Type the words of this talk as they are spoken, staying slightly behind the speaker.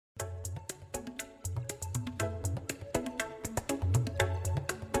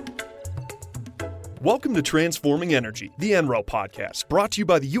Welcome to Transforming Energy, the NREL podcast, brought to you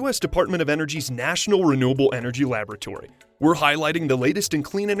by the U.S. Department of Energy's National Renewable Energy Laboratory. We're highlighting the latest in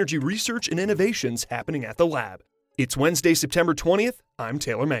clean energy research and innovations happening at the lab. It's Wednesday, September 20th. I'm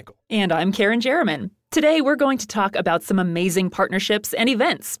Taylor Mankel. And I'm Karen Jerriman. Today, we're going to talk about some amazing partnerships and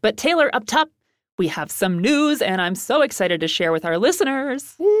events. But Taylor, up top, we have some news, and I'm so excited to share with our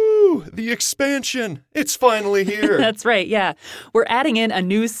listeners. Woo! The expansion. It's finally here. That's right, yeah. We're adding in a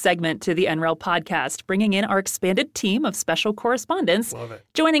new segment to the NREL podcast, bringing in our expanded team of special correspondents. Love it.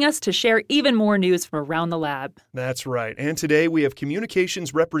 Joining us to share even more news from around the lab. That's right. And today we have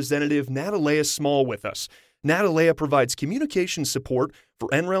communications representative Natalea Small with us. Natalea provides communication support for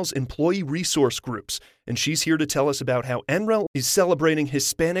NREL's employee resource groups, and she's here to tell us about how NREL is celebrating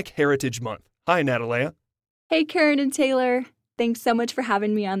Hispanic Heritage Month. Hi, Natalea. Hey, Karen and Taylor. Thanks so much for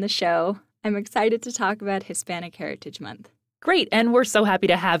having me on the show. I'm excited to talk about Hispanic Heritage Month. Great, and we're so happy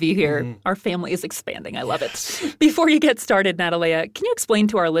to have you here. Our family is expanding. I love it. Before you get started, Natalea, can you explain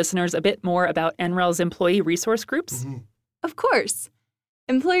to our listeners a bit more about NREL's employee resource groups? Of course.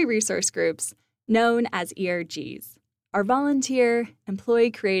 Employee resource groups, known as ERGs, are volunteer,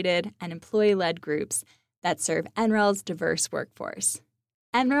 employee-created, and employee-led groups that serve NREL's diverse workforce.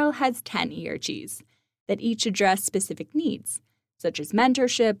 NREL has 10 ERGs that each address specific needs, such as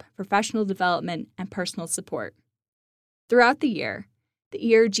mentorship, professional development, and personal support. Throughout the year, the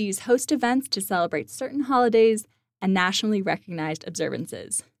ERGs host events to celebrate certain holidays and nationally recognized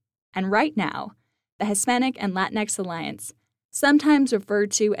observances. And right now, the Hispanic and Latinx Alliance, sometimes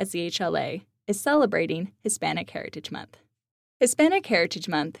referred to as the HLA, is celebrating Hispanic Heritage Month. Hispanic Heritage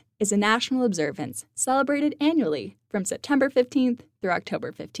Month is a national observance celebrated annually from September 15th through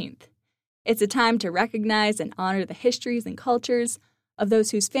October 15th. It's a time to recognize and honor the histories and cultures of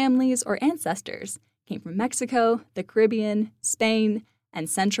those whose families or ancestors came from Mexico, the Caribbean, Spain, and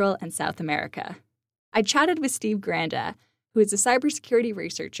Central and South America. I chatted with Steve Granda, who is a cybersecurity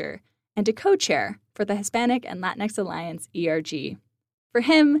researcher and a co-chair for the Hispanic and Latinx Alliance ERG. For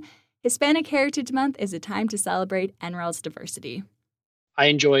him, Hispanic Heritage Month is a time to celebrate NREL's diversity. I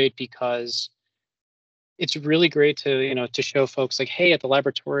enjoy it because it's really great to show folks like, hey, at the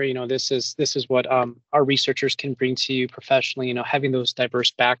laboratory, this is what our researchers can bring to you professionally. Having those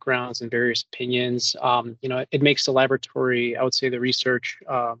diverse backgrounds and various opinions, it makes the laboratory, I would say, the research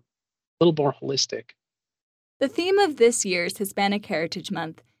a little more holistic. The theme of this year's Hispanic Heritage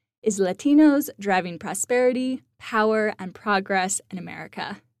Month is Latinos driving prosperity, power, and progress in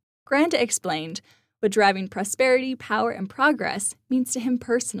America. Granda explained what driving prosperity, power, and progress means to him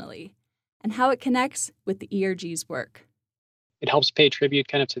personally, and how it connects with the ERG's work. It helps pay tribute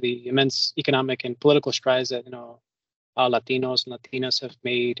kind of to the immense economic and political strides that Latinos and Latinas have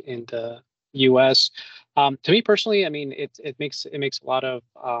made in the U.S. To me personally, I mean, it makes a lot of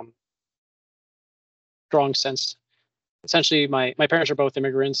strong sense. Essentially, my parents are both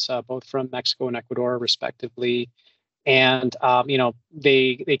immigrants, both from Mexico and Ecuador, respectively. And,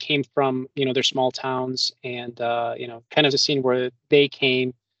 they came from, their small towns and, kind of the scene where they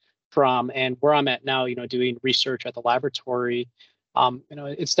came from and where I'm at now, doing research at the laboratory.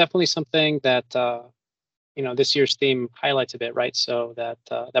 It's definitely something that, this year's theme highlights a bit, right? So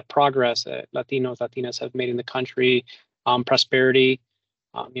that progress that Latinas have made in the country, prosperity,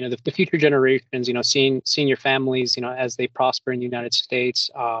 the future generations, seeing your families, as they prosper in the United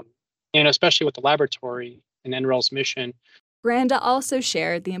States, especially with the laboratory and NREL's mission. Granda also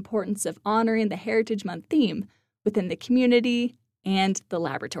shared the importance of honoring the Heritage Month theme within the community and the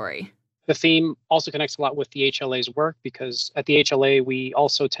laboratory. The theme also connects a lot with the HLA's work because at the HLA, we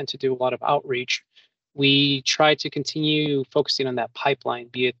also tend to do a lot of outreach. We try to continue focusing on that pipeline,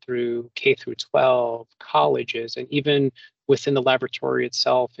 be it through K through 12, colleges, and even within the laboratory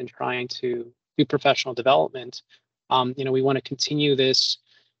itself and trying to do professional development. We want to continue this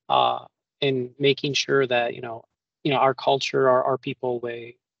in making sure that, our culture, our people,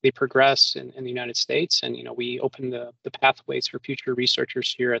 they progress in the United States. And, we open the pathways for future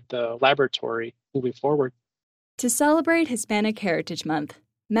researchers here at the laboratory moving forward. To celebrate Hispanic Heritage Month,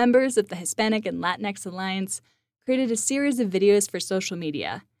 members of the Hispanic and Latinx Alliance created a series of videos for social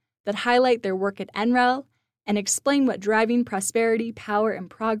media that highlight their work at NREL and explain what driving prosperity, power, and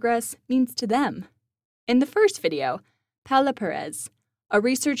progress means to them. In the first video, Paula Perez, a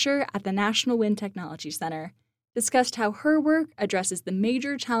researcher at the National Wind Technology Center, discussed how her work addresses the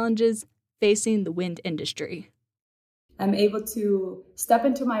major challenges facing the wind industry. I'm able to step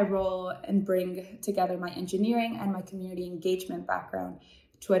into my role and bring together my engineering and my community engagement background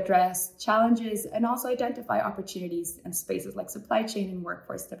to address challenges and also identify opportunities in spaces like supply chain and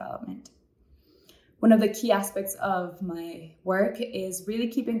workforce development. One of the key aspects of my work is really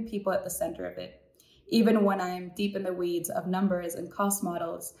keeping people at the center of it Even when I'm deep in the weeds of numbers and cost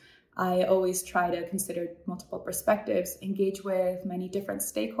models, I always try to consider multiple perspectives, engage with many different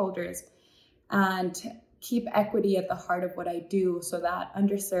stakeholders, and keep equity at the heart of what I do so that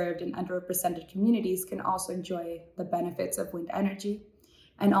underserved and underrepresented communities can also enjoy the benefits of wind energy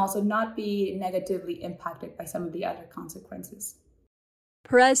and also not be negatively impacted by some of the other consequences.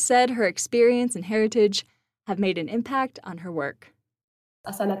 Perez said her experience and heritage have made an impact on her work.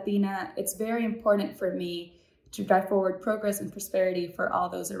 As a Latina, it's very important for me to drive forward progress and prosperity for all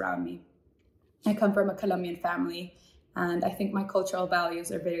those around me. I come from a Colombian family, and I think my cultural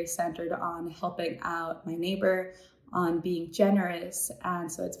values are very centered on helping out my neighbor, on being generous.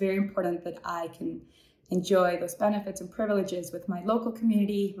 And so it's very important that I can enjoy those benefits and privileges with my local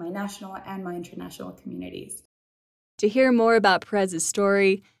community, my national and my international communities. To hear more about Perez's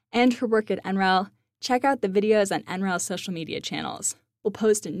story and her work at NREL, check out the videos on NREL's social media channels. We'll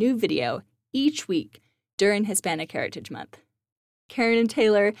post a new video each week during Hispanic Heritage Month. Karen and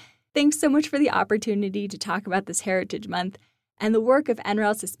Taylor, thanks so much for the opportunity to talk about this Heritage Month and the work of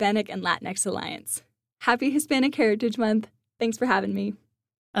NREL's Hispanic and Latinx Alliance. Happy Hispanic Heritage Month. Thanks for having me.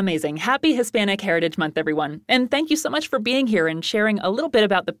 Amazing. Happy Hispanic Heritage Month, everyone. And thank you so much for being here and sharing a little bit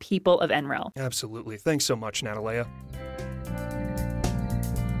about the people of NREL. Absolutely. Thanks so much, Natalea.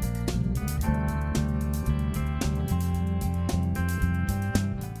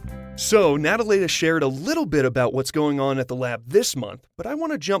 So, Natalea shared a little bit about what's going on at the lab this month, but I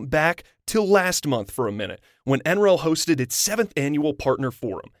want to jump back to last month for a minute, when NREL hosted its 7th annual Partner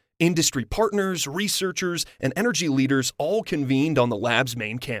Forum. Industry partners, researchers, and energy leaders all convened on the lab's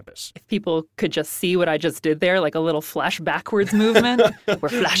main campus. If people could just see what I just did there, like a little flash backwards movement. We're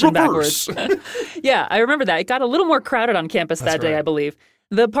flashing backwards. Yeah, I remember that. It got a little more crowded on campus that day, I believe.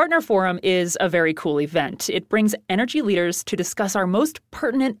 The Partner Forum is a very cool event. It brings energy leaders to discuss our most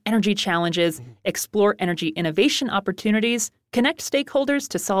pertinent energy challenges, explore energy innovation opportunities, connect stakeholders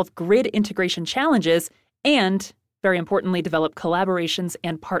to solve grid integration challenges, and, very importantly, develop collaborations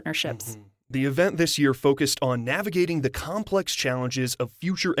and partnerships. The event this year focused on navigating the complex challenges of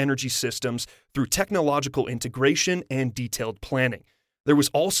future energy systems through technological integration and detailed planning. There was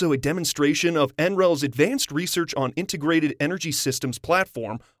also a demonstration of NREL's Advanced Research on Integrated Energy Systems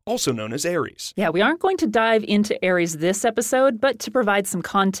platform, also known as ARES. Yeah, we aren't going to dive into ARES this episode, but to provide some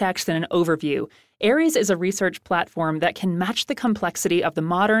context and an overview, ARES is a research platform that can match the complexity of the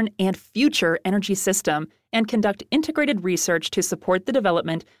modern and future energy system and conduct integrated research to support the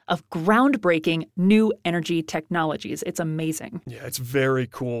development of groundbreaking new energy technologies. It's amazing. Yeah, it's very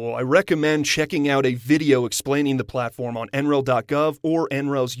cool. I recommend checking out a video explaining the platform on NREL.gov or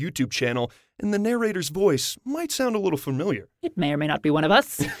NREL's YouTube channel, and the narrator's voice might sound a little familiar. It may or may not be one of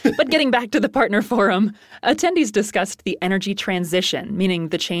us. But getting back to the Partner Forum, attendees discussed the energy transition, meaning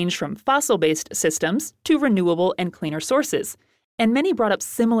the change from fossil-based systems to renewable and cleaner sources. And many brought up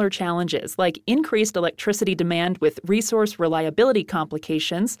similar challenges like increased electricity demand with resource reliability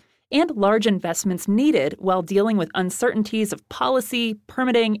complications and large investments needed while dealing with uncertainties of policy,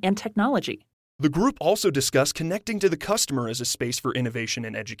 permitting, and technology. The group also discussed connecting to the customer as a space for innovation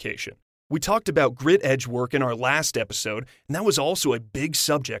and education. We talked about grid edge work in our last episode, and that was also a big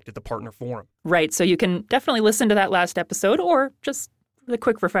subject at the Partner Forum. Right, so you can definitely listen to that last episode or just a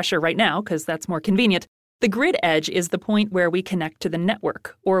quick refresher right now because that's more convenient. The grid edge is the point where we connect to the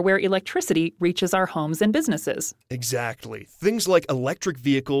network or where electricity reaches our homes and businesses. Exactly. Things like electric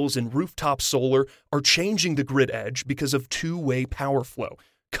vehicles and rooftop solar are changing the grid edge because of two-way power flow.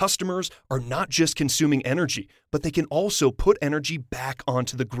 Customers are not just consuming energy, but they can also put energy back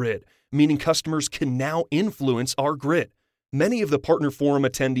onto the grid, meaning customers can now influence our grid. Many of the Partner Forum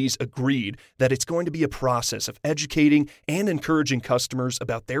attendees agreed that it's going to be a process of educating and encouraging customers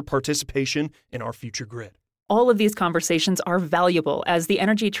about their participation in our future grid. All of these conversations are valuable as the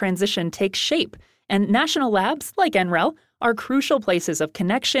energy transition takes shape, and national labs, like NREL, are crucial places of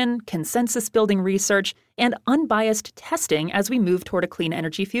connection, consensus-building research, and unbiased testing as we move toward a clean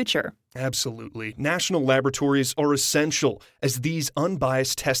energy future. Absolutely. National laboratories are essential as these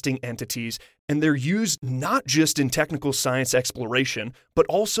unbiased testing entities, and they're used not just in technical science exploration, but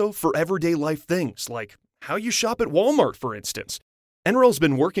also for everyday life things like how you shop at Walmart, for instance. NREL's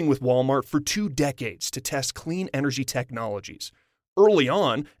been working with Walmart for 2 decades to test clean energy technologies. Early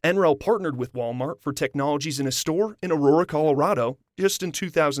on, NREL partnered with Walmart for technologies in a store in Aurora, Colorado, just in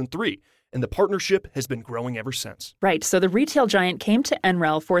 2003, and the partnership has been growing ever since. Right, so the retail giant came to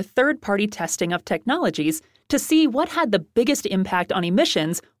NREL for third-party testing of technologies to see what had the biggest impact on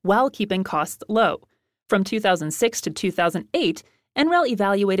emissions while keeping costs low. From 2006 to 2008, NREL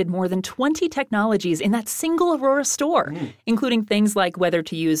evaluated more than 20 technologies in that single Aurora store, including things like whether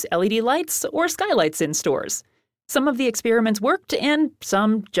to use LED lights or skylights in stores. Some of the experiments worked and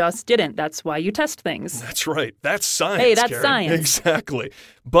some just didn't. That's why you test things. That's right. That's science. Hey, that's Karen. science. Exactly.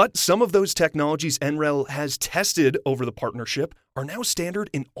 But some of those technologies NREL has tested over the partnership are now standard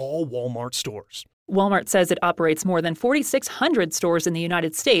in all Walmart stores. Walmart says it operates more than 4,600 stores in the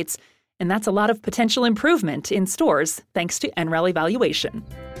United States, and that's a lot of potential improvement in stores thanks to NREL evaluation.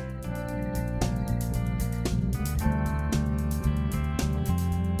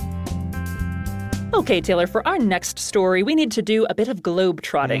 Okay, Taylor, for our next story, we need to do a bit of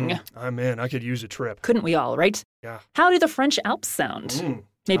globe-trotting. I'm in. I could use a trip. Couldn't we all, right? Yeah. How do the French Alps sound?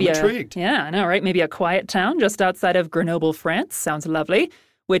 Maybe I'm intrigued. Yeah, I know, right? Maybe a quiet town just outside of Grenoble, France. Sounds lovely,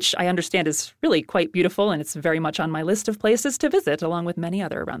 which I understand is really quite beautiful, and it's very much on my list of places to visit, along with many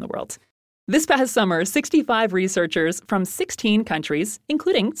other around the world. This past summer, 65 researchers from 16 countries,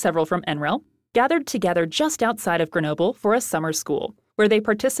 including several from NREL, gathered together just outside of Grenoble for a summer school, where they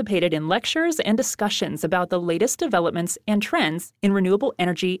participated in lectures and discussions about the latest developments and trends in renewable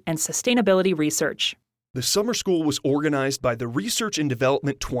energy and sustainability research. The summer school was organized by the Research and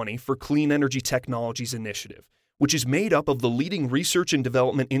Development 20 for Clean Energy Technologies Initiative, which is made up of the leading research and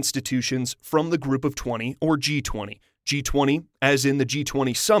development institutions from the Group of 20, or G20. G20, as in the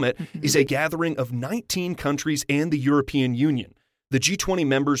G20 Summit, is a gathering of 19 countries and the European Union. The G20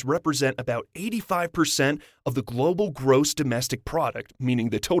 members represent about 85% of the global gross domestic product, meaning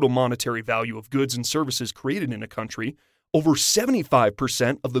the total monetary value of goods and services created in a country, over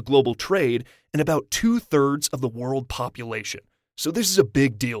 75% of the global trade, and about 2/3 of the world population. So this is a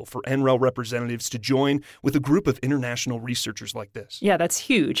big deal for NREL representatives to join with a group of international researchers like this. Yeah, that's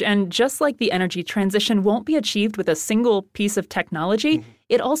huge. And just like the energy transition won't be achieved with a single piece of technology,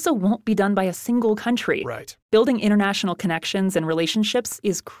 it also won't be done by a single country. Right. Building international connections and relationships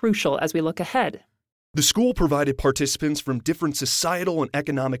is crucial as we look ahead. The school provided participants from different societal and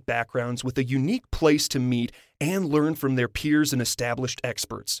economic backgrounds with a unique place to meet and learn from their peers and established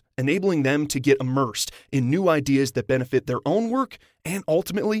experts, enabling them to get immersed in new ideas that benefit their own work and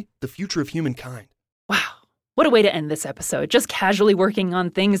ultimately the future of humankind. Wow. What a way to end this episode, just casually working on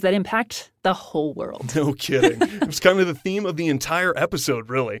things that impact the whole world. No kidding. It was kind of the theme of the entire episode,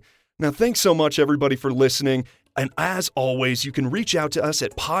 really. Now, thanks so much, everybody, for listening. And as always, you can reach out to us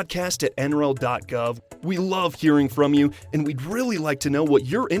at podcast@nrel.gov. We love hearing from you, and we'd really like to know what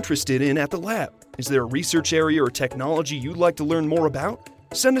you're interested in at the lab. Is there a research area or technology you'd like to learn more about?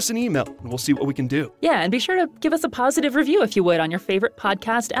 Send us an email, and we'll see what we can do. Yeah, and be sure to give us a positive review if you would on your favorite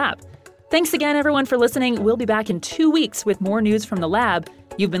podcast app. Thanks again, everyone, for listening. We'll be back in 2 weeks with more news from the lab.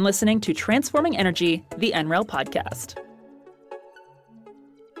 You've been listening to Transforming Energy, the NREL podcast.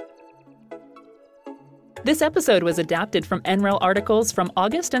 This episode was adapted from NREL articles from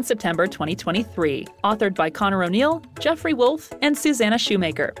August and September 2023, authored by Connor O'Neill, Jeffrey Wolf, and Susanna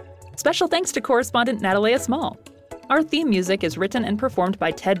Shoemaker. Special thanks to correspondent Natalea Small. Our theme music is written and performed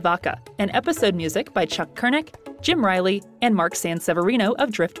by Ted Vaca, and episode music by Chuck Kernick, Jim Riley, and Mark Sanseverino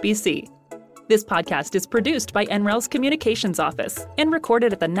of Drift BC. This podcast is produced by NREL's Communications Office and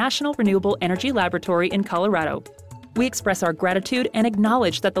recorded at the National Renewable Energy Laboratory in Colorado. We express our gratitude and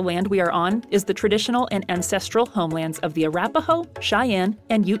acknowledge that the land we are on is the traditional and ancestral homelands of the Arapaho, Cheyenne,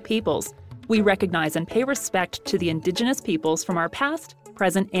 and Ute peoples. We recognize and pay respect to the indigenous peoples from our past,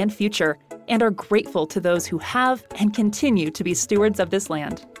 present, and future, and are grateful to those who have and continue to be stewards of this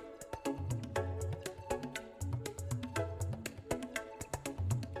land.